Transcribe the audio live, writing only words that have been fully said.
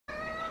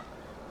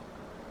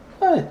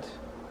What?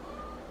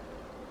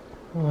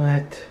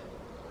 What?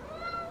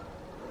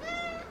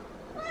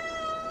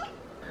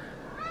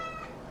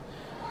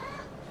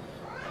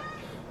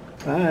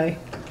 Bye.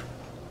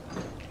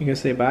 You gonna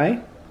say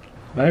bye?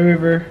 Bye,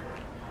 River.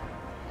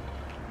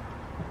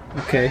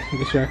 Okay, I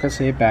guess you're not gonna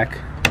say it back.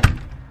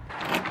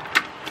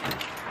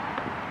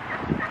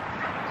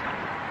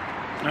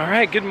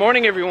 Alright, good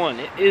morning everyone.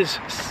 It is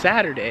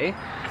Saturday.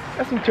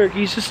 Got some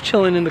turkeys just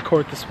chilling in the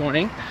court this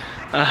morning.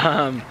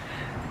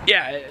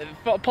 Yeah,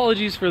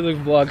 apologies for the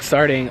vlog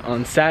starting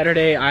on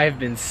Saturday. I've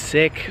been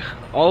sick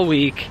all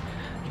week.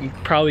 You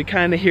can probably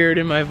kind of hear it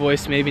in my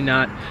voice, maybe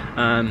not.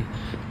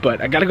 But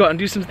I gotta go out and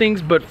do some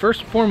things. But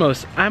first and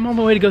foremost, I'm on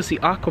my way to go see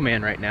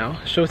Aquaman right now.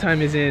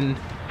 Showtime is in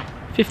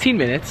 15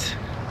 minutes.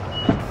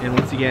 And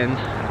once again,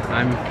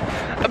 I'm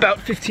about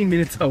 15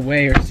 minutes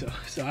away or so.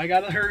 So I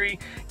gotta hurry,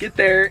 get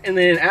there, and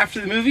then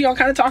after the movie, I'll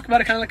kind of talk about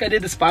it kind of like I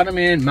did the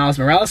Spider-Man Miles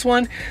Morales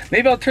one.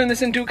 Maybe I'll turn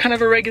this into kind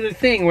of a regular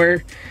thing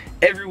where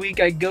every week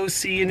I go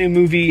see a new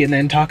movie and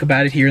then talk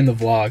about it here in the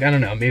vlog. I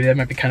don't know, maybe that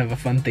might be kind of a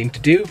fun thing to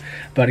do,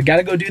 but I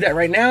gotta go do that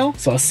right now,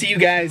 so I'll see you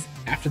guys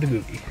after the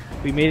movie.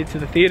 We made it to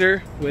the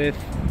theater with,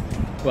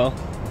 well,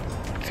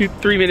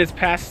 3 minutes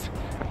past.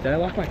 Did I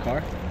lock my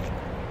car?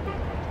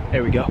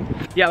 There we go.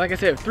 Yeah, like I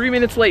said, 3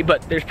 minutes late,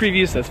 but there's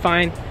previews, so that's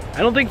fine. I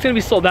don't think it's gonna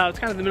be sold out. It's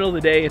kind of the middle of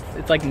the day.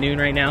 It's like noon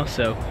right now,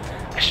 so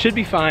I should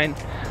be fine.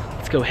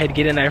 Let's go ahead and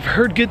get in there. I've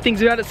heard good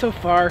things about it so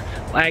far.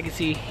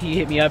 Legacy, he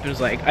hit me up and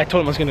was like, I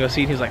told him I was gonna go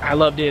see it. He was like, I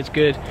loved it, it's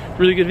good.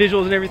 Really good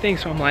visuals and everything.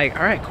 So I'm like,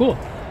 all right, cool.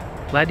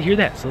 Glad to hear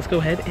that. So let's go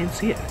ahead and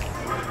see it.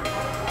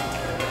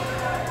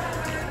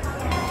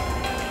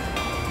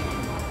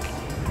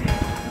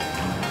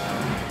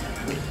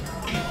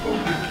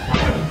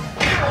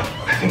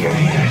 I think I'm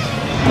here.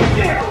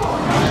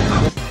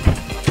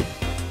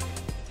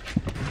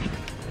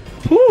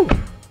 Whew,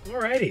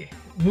 alrighty.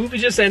 Movie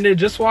just ended,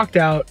 just walked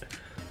out.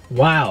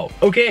 Wow,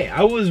 okay,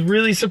 I was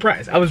really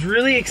surprised. I was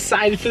really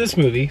excited for this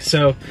movie.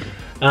 So,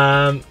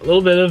 a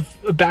little bit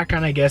of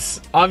background, I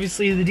guess.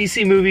 Obviously, the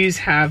DC movies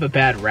have a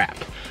bad rap.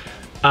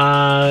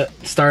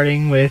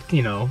 Starting with,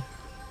 you know,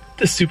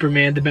 the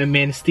Superman, the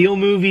Man of Steel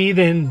movie,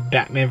 then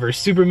Batman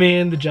vs.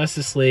 Superman, the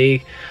Justice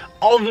League.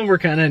 All of them were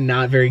kind of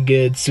not very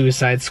good.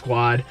 Suicide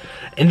Squad.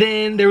 And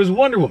then there was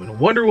Wonder Woman.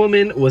 Wonder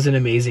Woman was an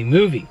amazing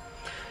movie.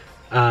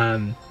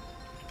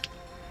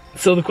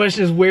 So the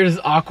question is, where does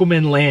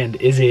Aquaman land?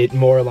 Is it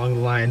more along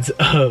the lines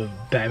of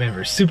Batman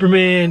vs.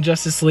 Superman,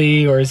 Justice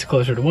League, or is it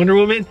closer to Wonder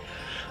Woman?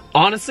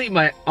 Honestly,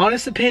 my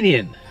honest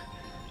opinion,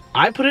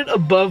 I put it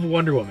above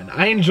Wonder Woman.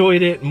 I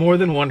enjoyed it more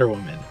than Wonder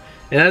Woman.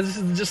 And that's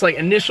just like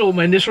my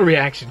initial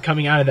reaction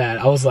coming out of that.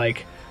 I was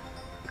like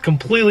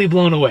completely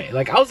blown away.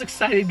 Like I was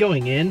excited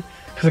going in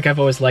because like I've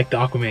always liked the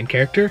Aquaman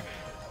character.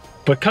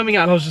 But coming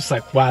out, I was just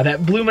like, wow,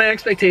 that blew my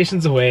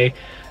expectations away.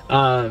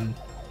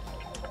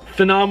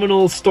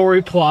 Phenomenal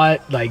story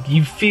plot. Like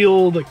you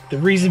feel like the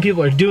reason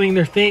people are doing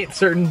their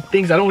certain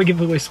things. I don't want to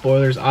give away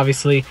spoilers,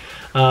 obviously.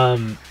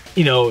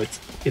 You know,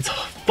 it's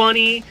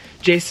funny.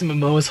 Jason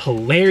Momoa is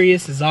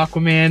hilarious as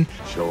Aquaman.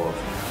 Show off.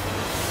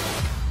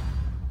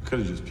 Could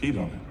have just peed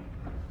on it.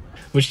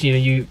 Which, you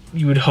know,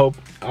 you would hope,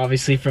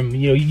 obviously, from,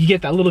 you know, you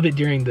get that a little bit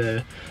during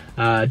the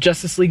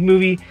Justice League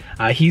movie.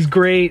 He's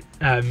great.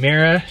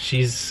 Mara,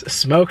 she's a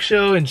smoke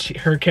show, and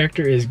her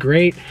character is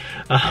great.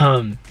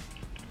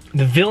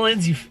 The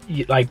villains,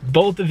 you like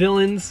both the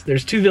villains.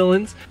 There's two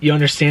villains. You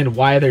understand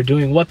why they're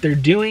doing what they're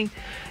doing,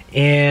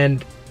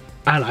 and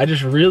I don't know, I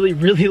just really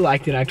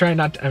liked it. I'm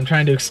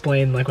trying to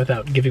explain like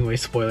without giving away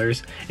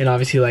spoilers. And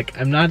obviously, like,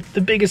 I'm not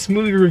the biggest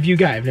movie review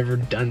guy. I've never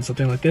done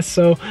something like this,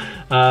 so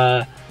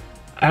I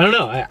don't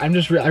know. I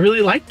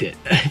really liked it.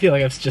 I feel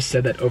like I've just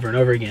said that over and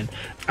over again.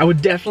 I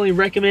would definitely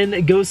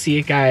recommend go see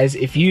it, guys.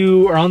 If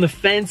you are on the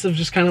fence of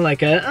just kind of like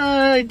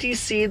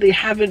DC, they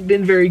haven't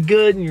been very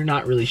good, and you're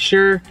not really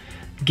sure,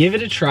 give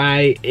it a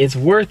try. It's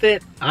worth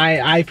it.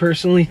 I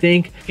personally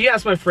think. If you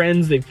ask my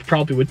friends, they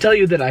probably would tell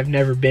you that I've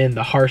never been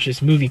the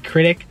harshest movie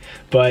critic,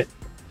 but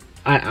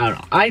I don't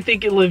know. I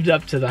think it lived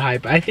up to the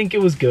hype. I think it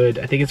was good.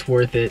 I think it's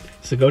worth it.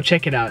 So go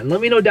check it out. And let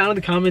me know down in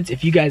the comments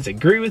if you guys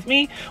agree with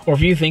me or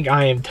if you think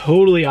I am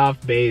totally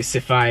off base,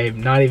 if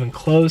I'm not even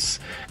close.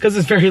 Because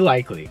it's very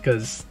likely.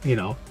 Because, you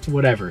know,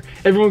 whatever.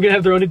 Everyone can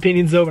have their own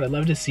opinions though, but I'd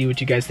love to see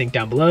what you guys think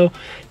down below.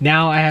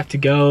 Now I have to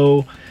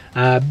go do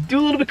a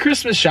little bit of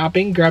Christmas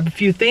shopping, grab a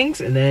few things,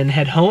 and then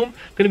head home.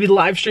 I'm going to be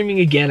live streaming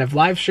again. I've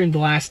live streamed the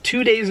last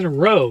 2 days in a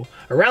row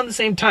around the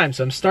same time,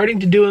 so I'm starting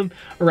to do them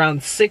around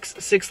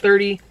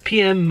 6:30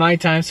 p.m. my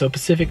time, so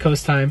Pacific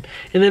Coast time,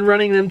 and then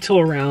running them till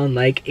around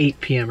like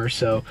 8 p.m. or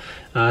so.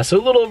 So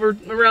a little over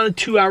around a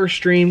 2-hour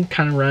stream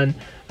kind of run.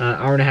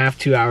 Hour and a half,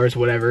 2 hours,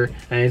 whatever,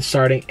 and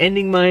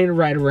ending mine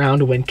right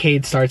around when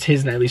Cade starts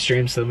his nightly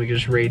stream, so then we can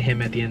just raid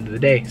him at the end of the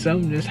day. So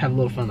just have a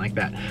little fun like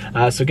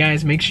that. So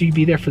guys, make sure you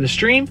be there for the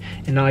stream,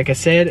 and like I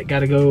said,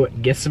 gotta go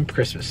get some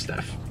Christmas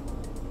stuff.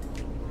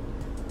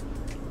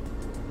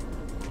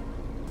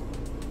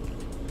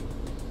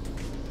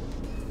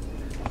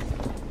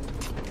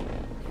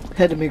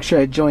 Had to make sure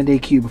I joined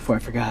AQ before I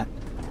forgot.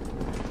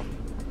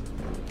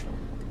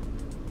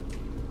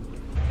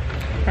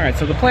 All right,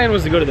 so the plan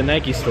was to go to the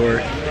Nike store,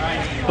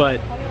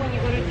 but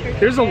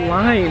there's a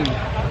line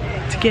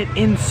to get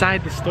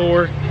inside the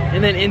store,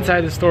 and then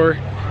inside the store,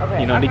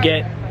 you know, to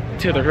get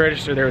to the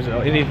register, there was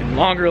an even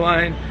longer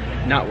line.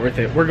 Not worth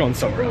it. We're going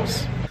somewhere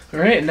else. All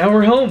right, now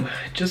we're home.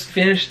 Just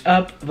finished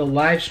up the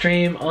live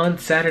stream on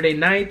Saturday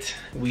night.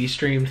 We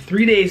streamed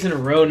 3 days in a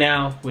row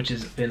now, which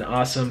has been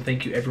awesome.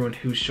 Thank you everyone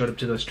who showed up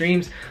to those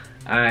streams.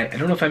 I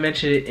don't know if I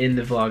mentioned it in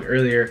the vlog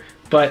earlier,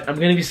 but I'm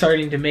gonna be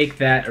starting to make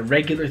that a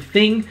regular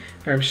thing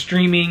where I'm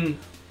streaming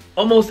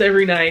almost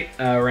every night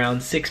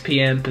around 6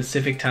 p.m.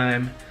 Pacific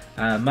time,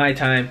 my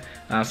time.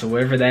 So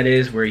wherever that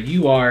is where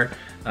you are,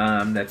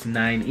 that's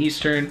 9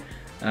 Eastern.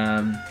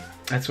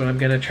 That's when I'm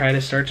gonna try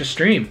to start to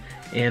stream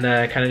and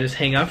kind of just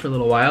hang out for a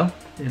little while.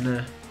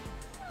 And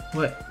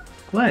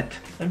what?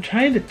 I'm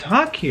trying to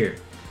talk here.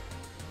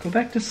 Go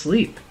back to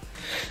sleep.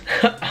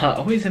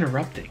 Always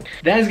interrupting.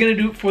 That is gonna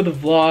do it for the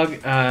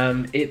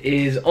vlog. It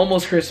is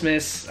almost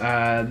Christmas.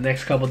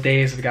 Next couple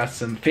days, I've got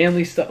some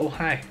family stuff. Oh,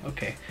 hi.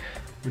 Okay.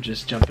 We're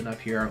just jumping up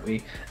here, aren't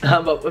we?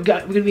 But we're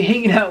gonna be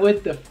hanging out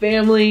with the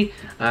family,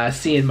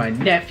 seeing my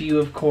nephew,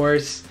 of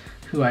course,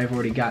 who I've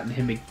already gotten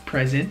him a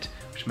present.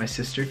 Which my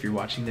sister, if you're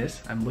watching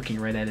this, I'm looking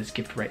right at his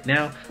gift right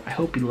now. I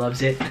hope he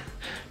loves it.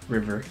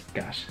 River,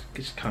 gosh,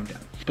 just calm down.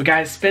 But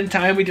guys, spend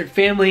time with your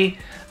family.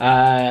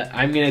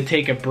 I'm gonna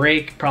take a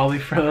break probably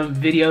from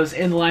videos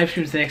and live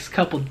streams the next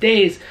couple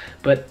days,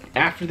 but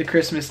after the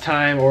Christmas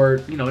time,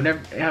 or you know,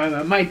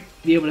 I might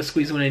be able to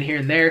squeeze one in here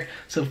and there.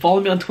 So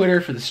follow me on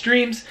Twitter for the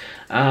streams.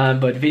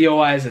 But video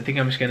wise, I think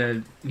I'm just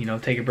gonna, you know,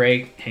 take a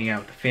break, hang out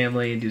with the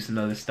family, and do some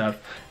other stuff.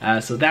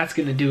 So that's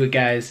gonna do it,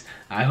 guys.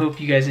 I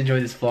hope you guys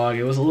enjoyed this vlog.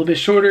 It was a little bit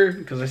shorter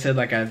because I said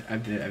like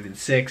I've been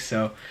sick,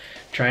 so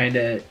trying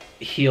to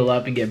heal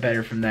up and get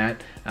better from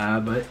that.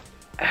 But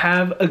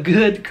have a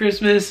good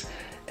Christmas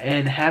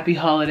and happy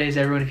holidays,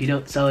 everyone, if you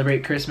don't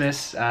celebrate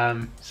Christmas.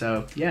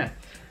 So yeah,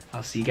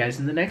 I'll see you guys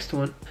in the next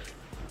one.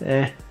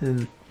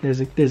 And there's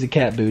a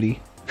cat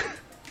booty.